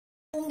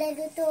ネ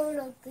ル登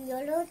録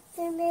よろし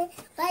くね。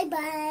バイバ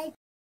イ。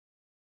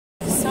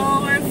So,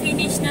 we're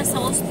finished na sa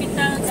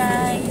hospital,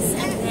 guys.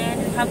 And then,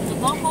 we have to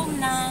go home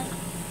na.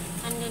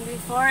 And then,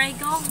 before I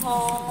go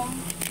home,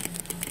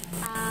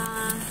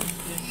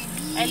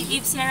 I'll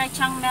give Sarah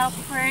Chang milk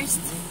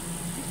first.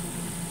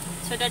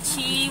 So that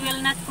she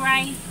will not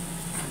cry.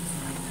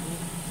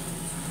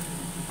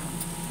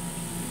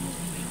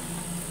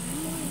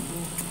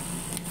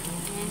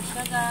 Ayan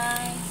siya,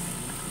 guys.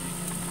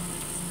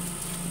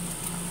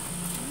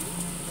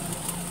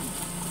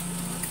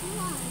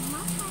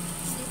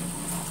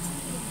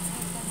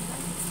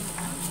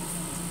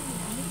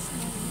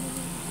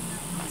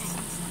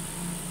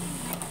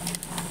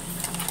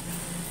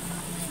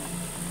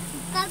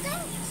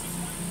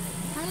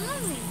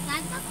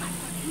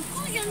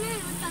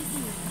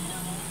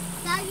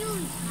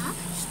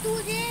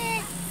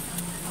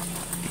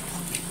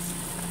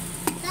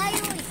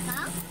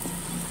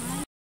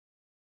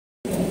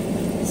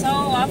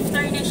 So,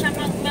 after na siya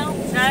mag-milk,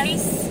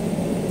 guys,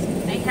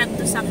 I have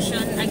to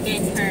suction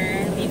again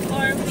her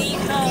before we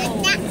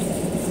go.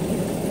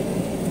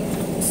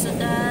 So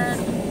that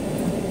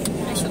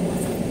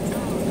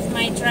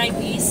my drive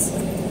is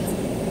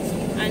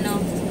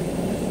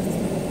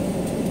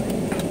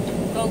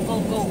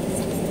go.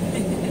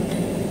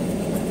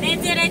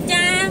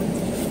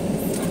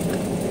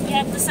 You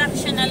have to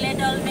suction a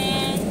little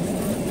bit,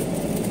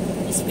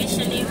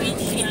 especially when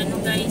she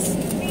guys,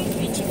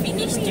 when she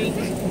finished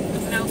drinking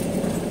milk.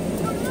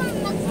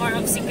 More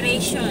of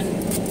secretion.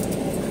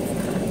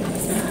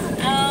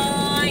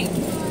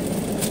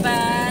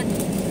 But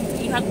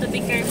you have to be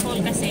careful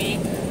kasi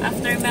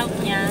after milk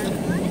niya,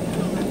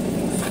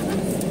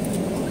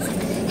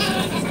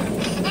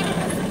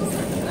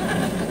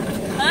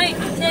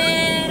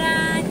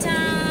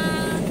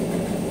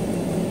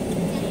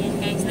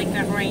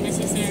 cry na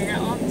si Sarah.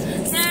 Oh,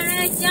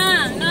 Sarah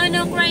dyan!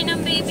 No cry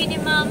ng baby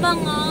ni mama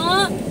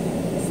nga.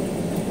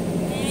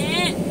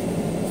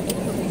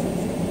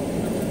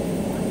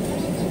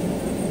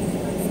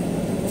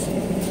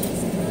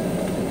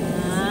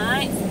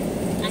 Ay.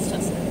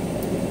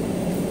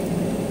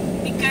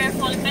 Be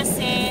careful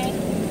kasi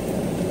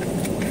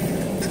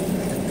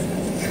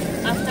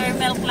after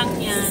milk lang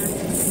niya,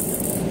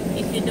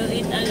 if you do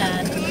it a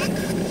lot,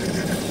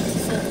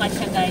 suka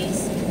siya,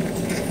 guys.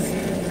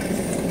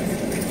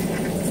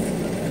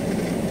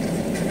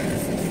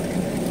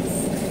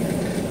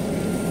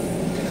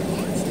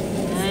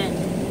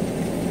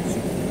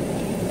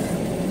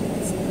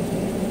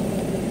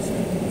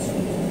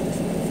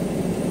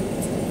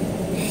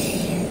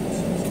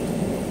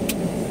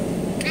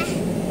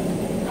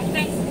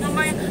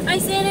 Ay,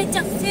 Sarah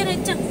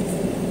Chang.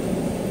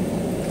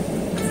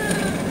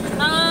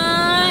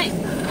 Ay,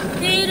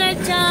 Sarah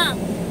Chang.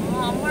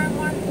 Oh, more.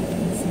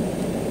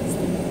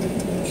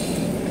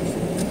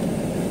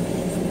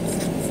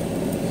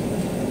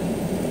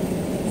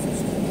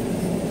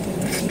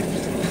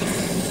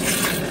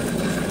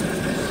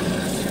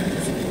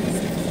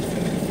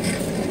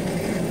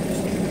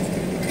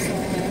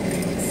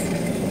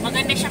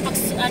 Maganda siya pag,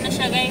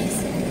 siya,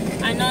 guys.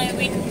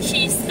 When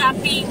she's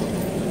tapping.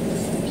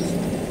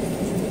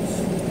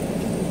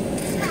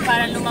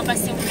 Para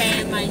lumabas yung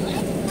pema niya.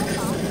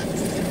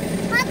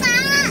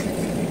 Papa!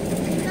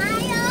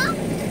 Tayo?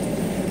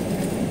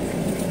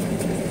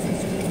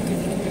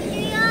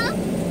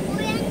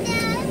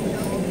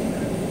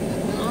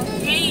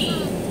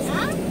 Okay.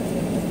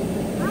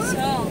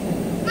 So,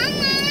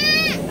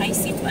 I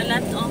sip a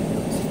lot, oh.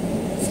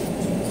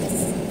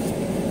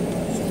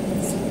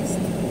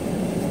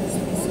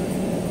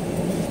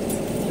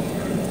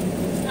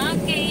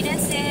 Okay,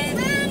 that's it.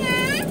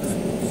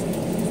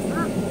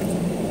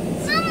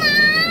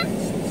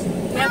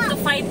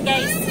 Fight,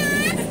 guys.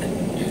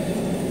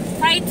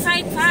 Fight.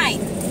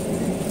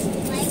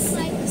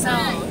 So,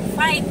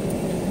 fight.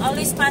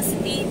 Always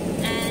positive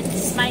and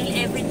smile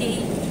every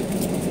day.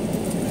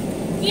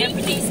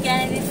 Every day is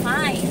gonna be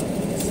fine.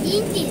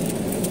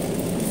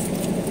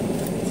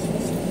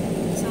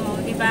 So,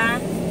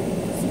 diba?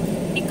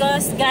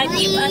 Because God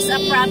give us a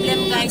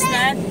problem, guys,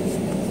 that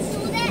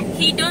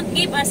He don't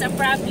give us a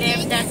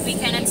problem that we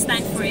cannot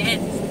stand for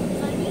it.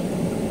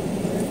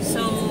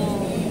 So,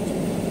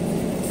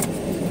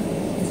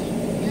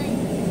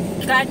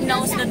 God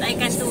knows that I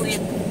can do it.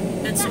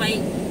 That's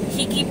why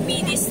He give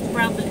me this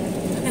problem.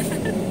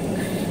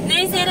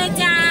 Nice, Sarah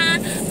Chang.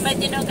 But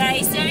you know,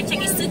 guys, Sarah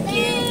Chang is so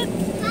cute.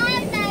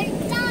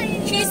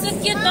 She's so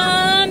cute,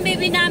 oh.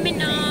 Baby namin,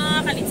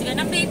 oh. Kalitsika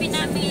ng baby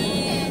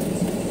namin.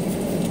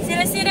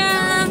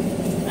 Sarah.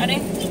 Are,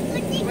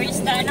 where's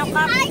the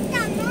cup?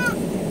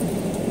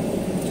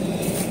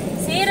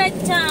 Sarah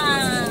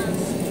Chang.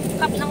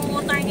 Cup ng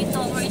water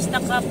nito. Where's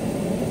the cup?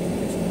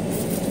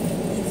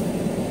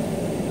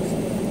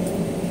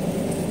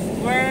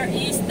 Where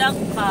is the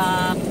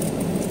cup?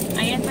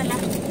 Ayan pala.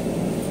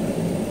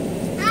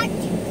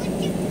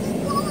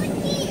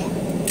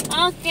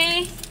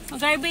 Okay.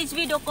 Garbage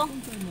video ko.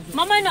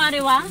 Mama no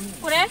ariwa?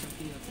 Kure?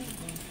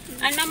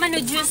 Ano man no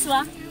juice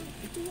wa?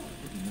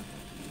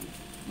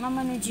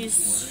 Mama no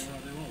juice.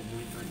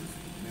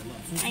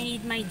 I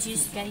need my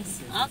juice,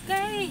 guys.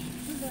 Okay.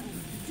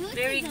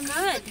 Very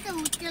good.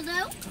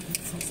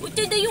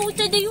 Ute da yo,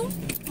 ute da yo.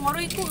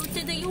 Maray ko,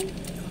 ute da yo.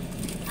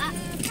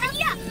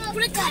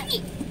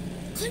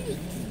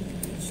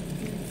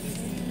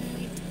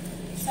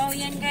 So,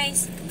 yan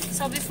guys.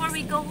 So, before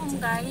we go home,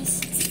 guys,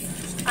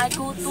 I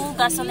go to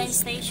gasoline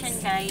station,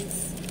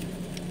 guys.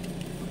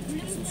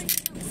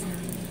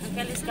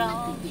 Okay, let's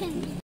go.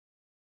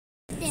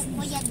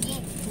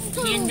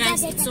 Yan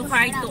guys, it's so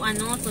hard to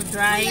to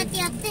drive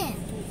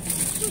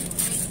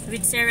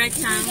with Sarah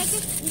Chang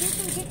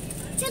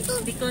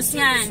because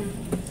yan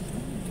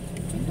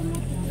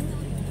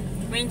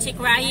when she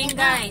crying,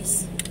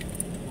 guys,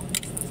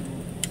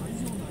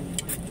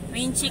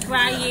 when she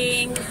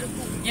crying,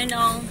 you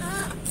know,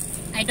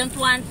 I don't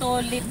want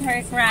to leave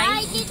her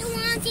cry.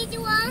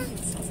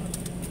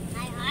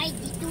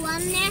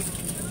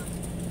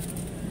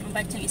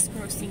 But she is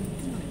crossing.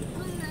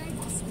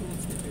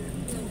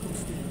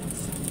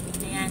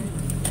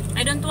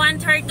 I don't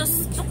want her to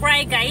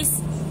cry,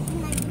 guys,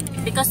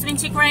 because when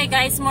she cry,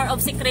 guys, more of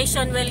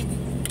secretion will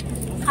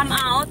come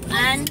out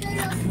and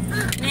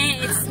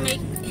it's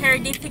make her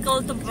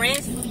difficult to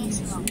breathe.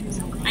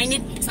 I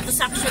need to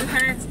suction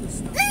her.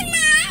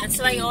 That's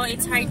why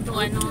it's hard to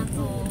to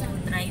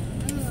drive.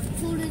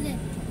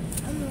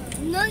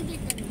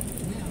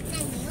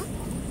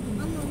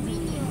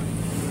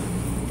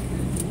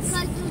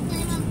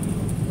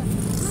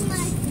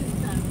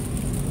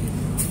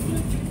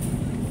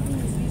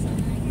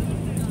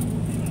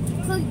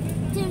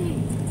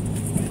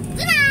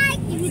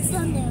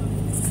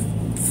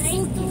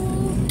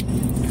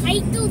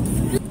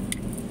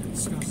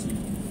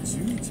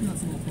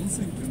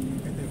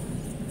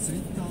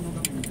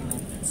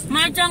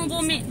 Majang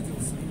bumi.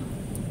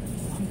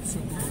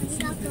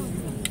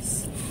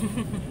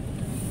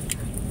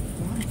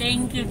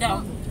 Thank you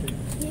daw.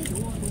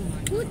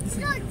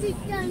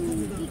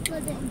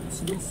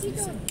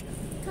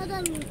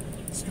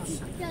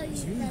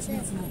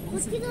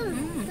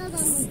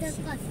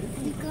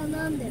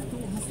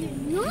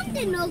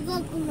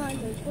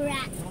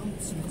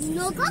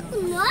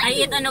 I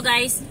eat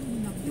guys.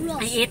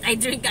 I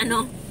drink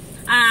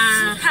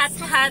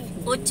hot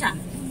ocha.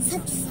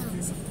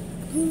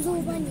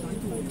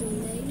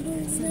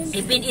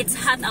 Even it's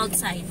hot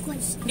outside.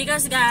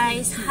 Because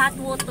guys, hot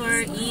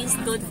water is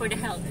good for the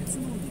health.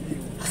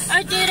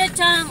 Oh,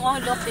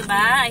 look,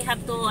 diba? I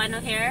have to,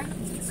 here.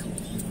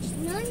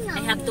 I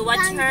have to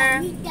watch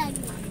her.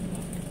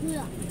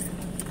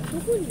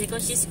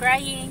 Because she's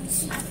crying.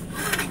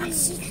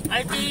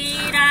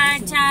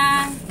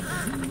 Artira-chan.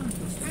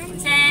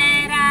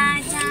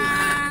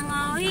 Sera-chan.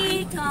 Oh,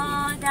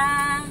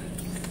 ikoda.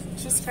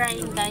 She's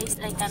crying, guys.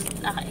 I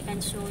can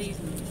show you.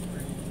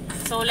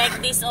 So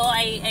like this,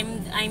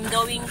 I'm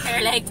doing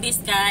her like this,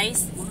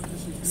 guys.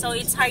 So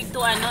it's hard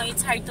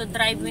to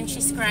drive when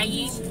she's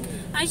crying.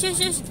 Ay,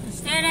 shush,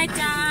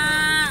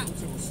 Sera-chan.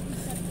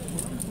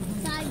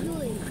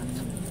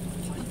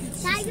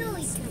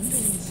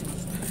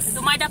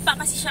 Dumadapa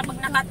kasi siya pag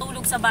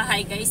nakatulog sa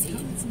bahay, guys.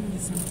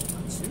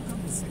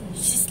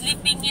 She's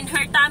sleeping in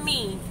her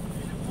tummy.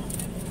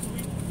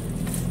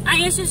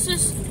 Ay,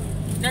 shush.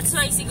 That's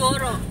why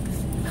siguro.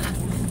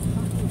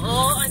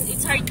 Oh, and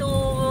it's hard to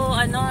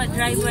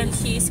drive when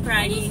she is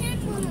crying.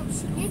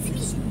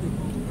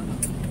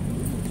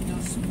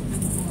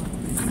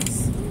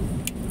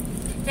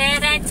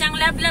 Sera-chan,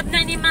 love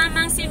na ni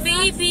mamang si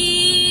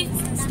baby.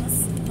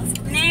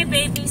 Ne,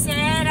 baby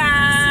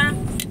Sera.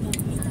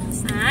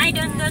 Ay,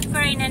 don't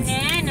cry na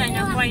ne. No,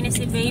 cry na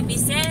si baby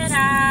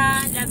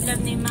Sera.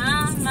 Love ni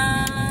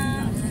mama.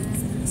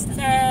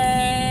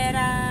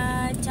 Sera-chan.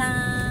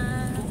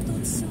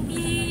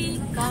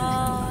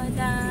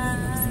 Ikoda.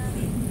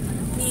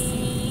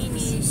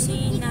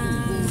 Ninishina.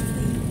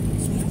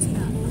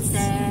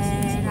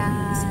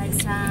 Sera-chan.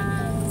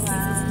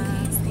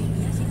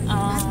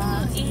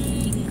 Oh,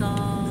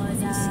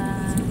 ikoda.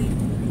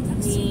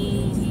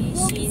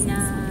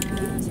 Ninishina.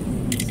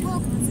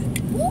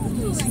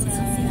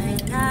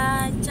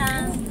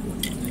 Sera-chan.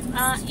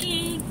 Oh,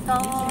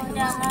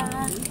 ikoda.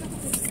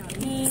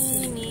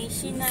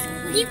 Ninishina.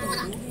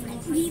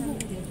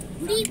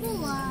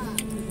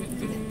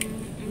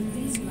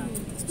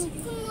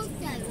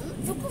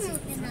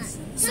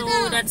 So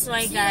that's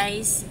why,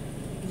 guys,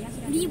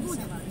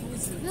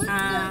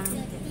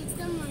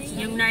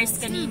 yung nurse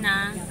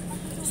kanina,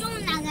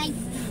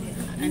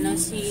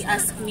 she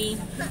asked me,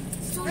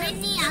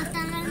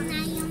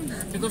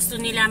 gusto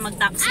nila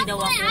mag-taxi daw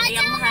ako. Eh,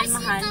 ang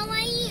mahal-mahal.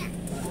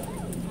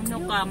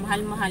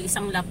 Mahal-mahal,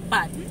 isang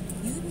lapad.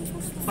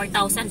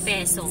 4,000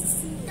 peso.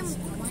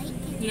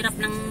 Hirap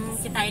nang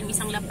kitain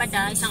isang lapad,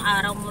 isang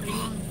araw mo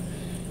rin.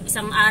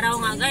 Isang araw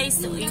nga,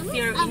 guys. So if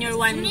you're in your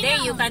one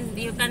day, you can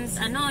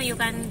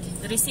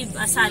receive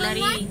a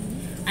salary.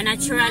 A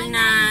natural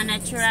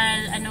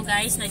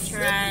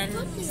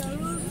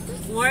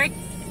work.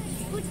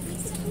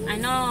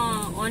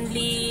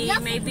 Only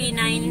maybe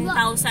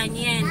 9,000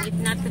 yen. If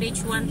not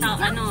reach 1,000,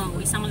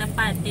 isang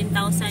lapad,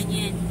 10,000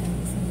 yen.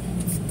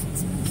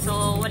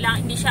 So,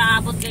 hindi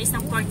siya abot, guys,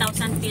 ng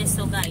 4,000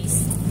 peso,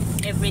 guys.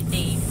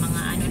 everyday.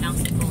 Mga ano lang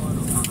siguro,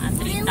 mga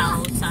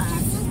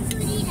 3,000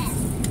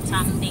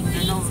 something,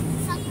 ano.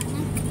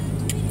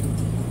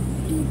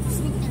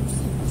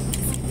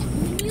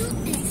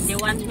 They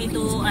want me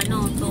to,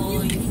 ano,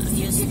 to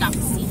use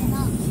taxi.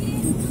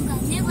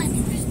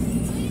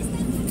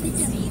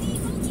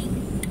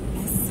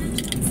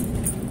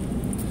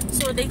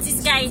 So this is,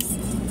 guys,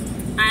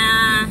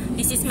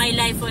 this is my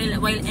life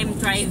while I'm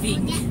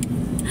driving.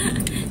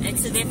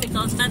 It's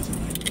difficult, but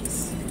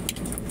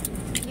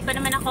hindi pa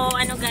naman ako,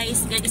 ano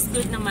guys, God is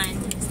good naman.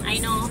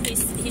 I know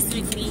He's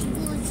with me.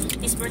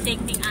 He's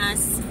protecting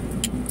us.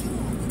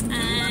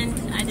 And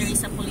there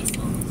is a police.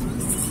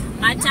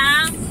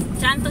 Machang,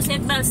 chan to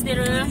seatbelts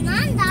diru.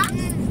 Nanda?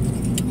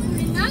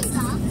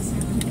 Nanda?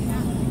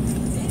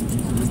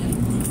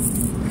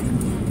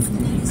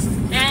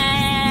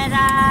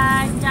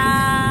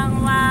 Terajang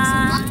wa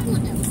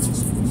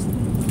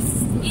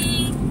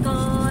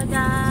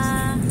ikoda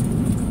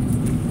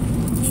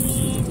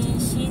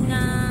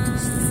inishina.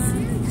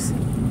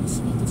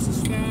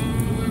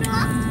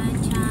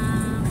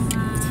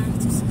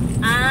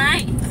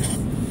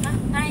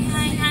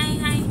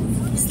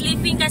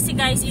 Sleeping kasi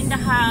guys in the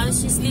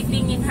house. She's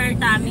sleeping in her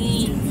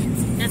tummy.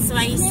 That's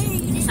why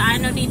sa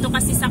ano dito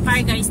kasi sa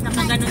car guys,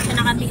 nakaganon siya,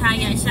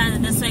 nakatihaya siya.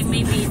 That's why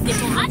maybe it's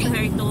difficult to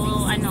her to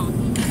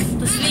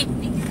to sleep.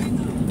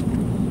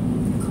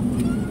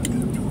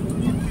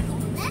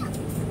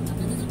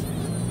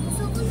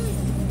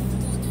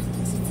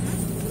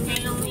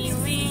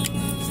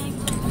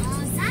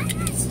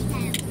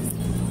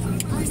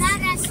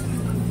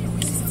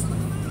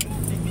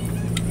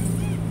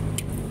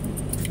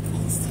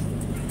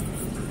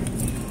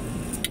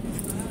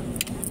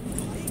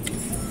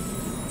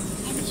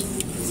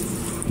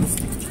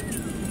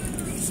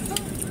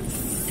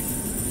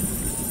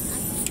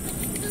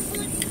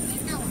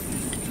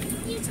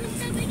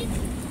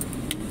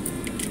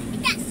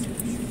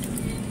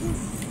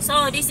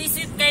 So this is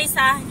it guys,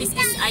 this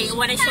is, I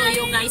wanna show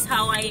you guys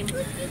how I'm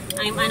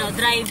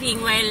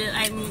driving while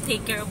I'm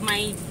take care of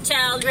my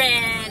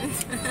children.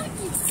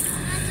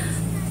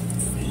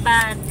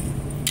 but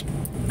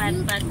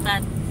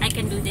I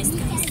can do this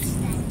guys.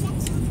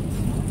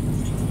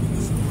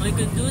 I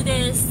can do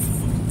this.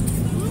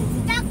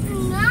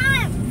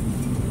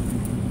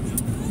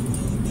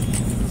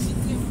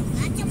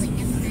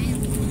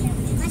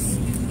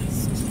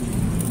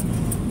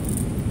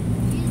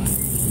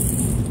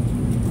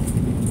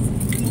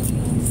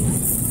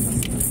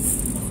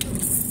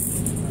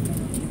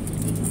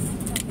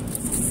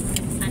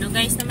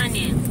 Guys naman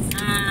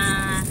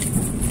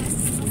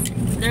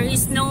there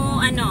is no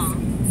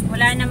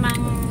wala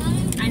namang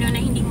na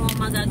hindi mo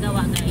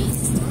magagawa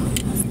guys,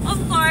 of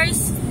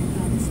course,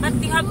 but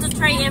you have to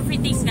try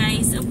everything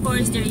guys. Of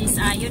course there is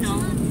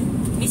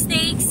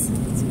mistakes,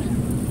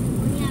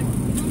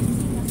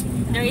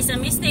 there is a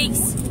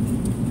mistakes,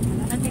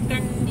 but you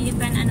can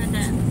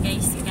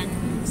guys,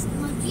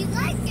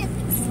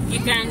 you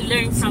can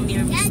learn from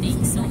your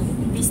mistakes. So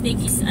mistake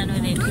is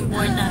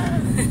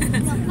important.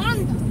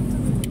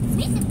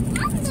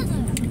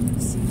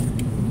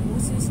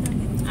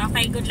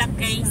 Okay, good luck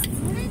guys.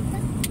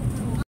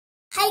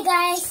 Hi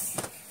guys.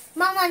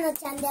 ママの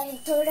チャンネル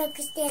登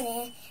録して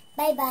ね。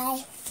バイバ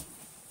イ。